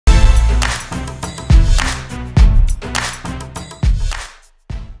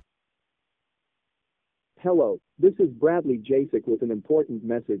Hello, this is Bradley Jasek with an important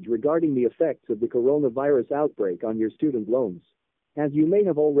message regarding the effects of the coronavirus outbreak on your student loans. As you may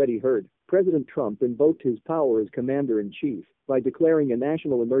have already heard, President Trump invoked his power as commander-in-chief by declaring a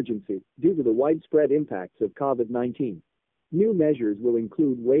national emergency due to the widespread impacts of COVID-19. New measures will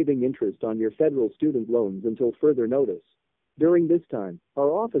include waiving interest on your federal student loans until further notice. During this time,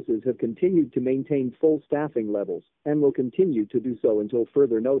 our offices have continued to maintain full staffing levels and will continue to do so until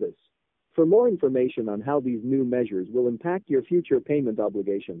further notice. For more information on how these new measures will impact your future payment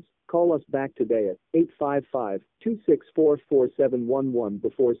obligations, call us back today at 855-264-4711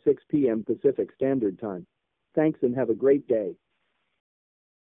 before 6 p.m. Pacific Standard Time. Thanks and have a great day.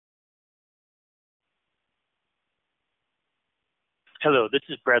 Hello, this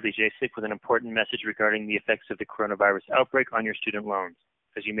is Bradley Jasek with an important message regarding the effects of the coronavirus outbreak on your student loans.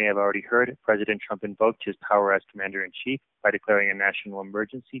 As you may have already heard, President Trump invoked his power as commander-in-chief by declaring a national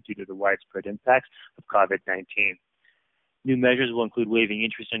emergency due to the widespread impacts of COVID-19. New measures will include waiving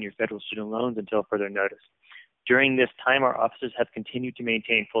interest on your federal student loans until further notice. During this time, our offices have continued to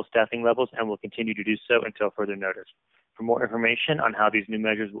maintain full staffing levels and will continue to do so until further notice. For more information on how these new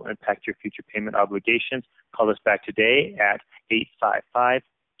measures will impact your future payment obligations, call us back today at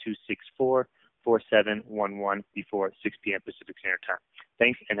 855-264-4711 before 6 p.m. Pacific Standard Time.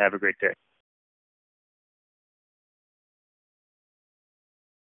 Thanks and have a great day.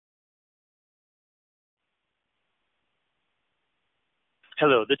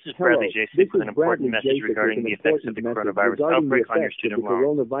 Hello, this is Bradley Jasek with an important message regarding the effects of the coronavirus outbreak on your student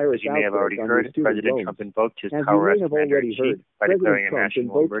loans. As you may have already heard, President Trump invoked his power as commander-in-chief by declaring a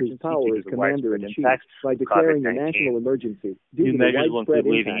national emergency due to the widespread impacts of COVID-19. New measures will include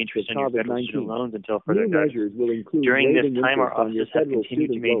waiving interest on your federal student loans until further notice. During this time, our offices have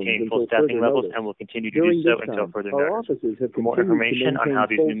continued to maintain full staffing levels and will continue to do so until further notice. For more information on how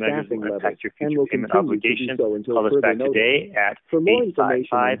these new measures will impact your future payment obligations, call us back today at 855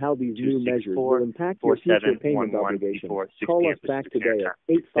 on how these new measures will impact your future payment obligations. Call us back today at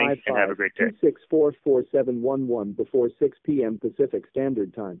 855-264-4711 before 6 p.m. Pacific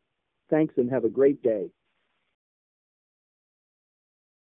Standard Time. Thanks and have a great day.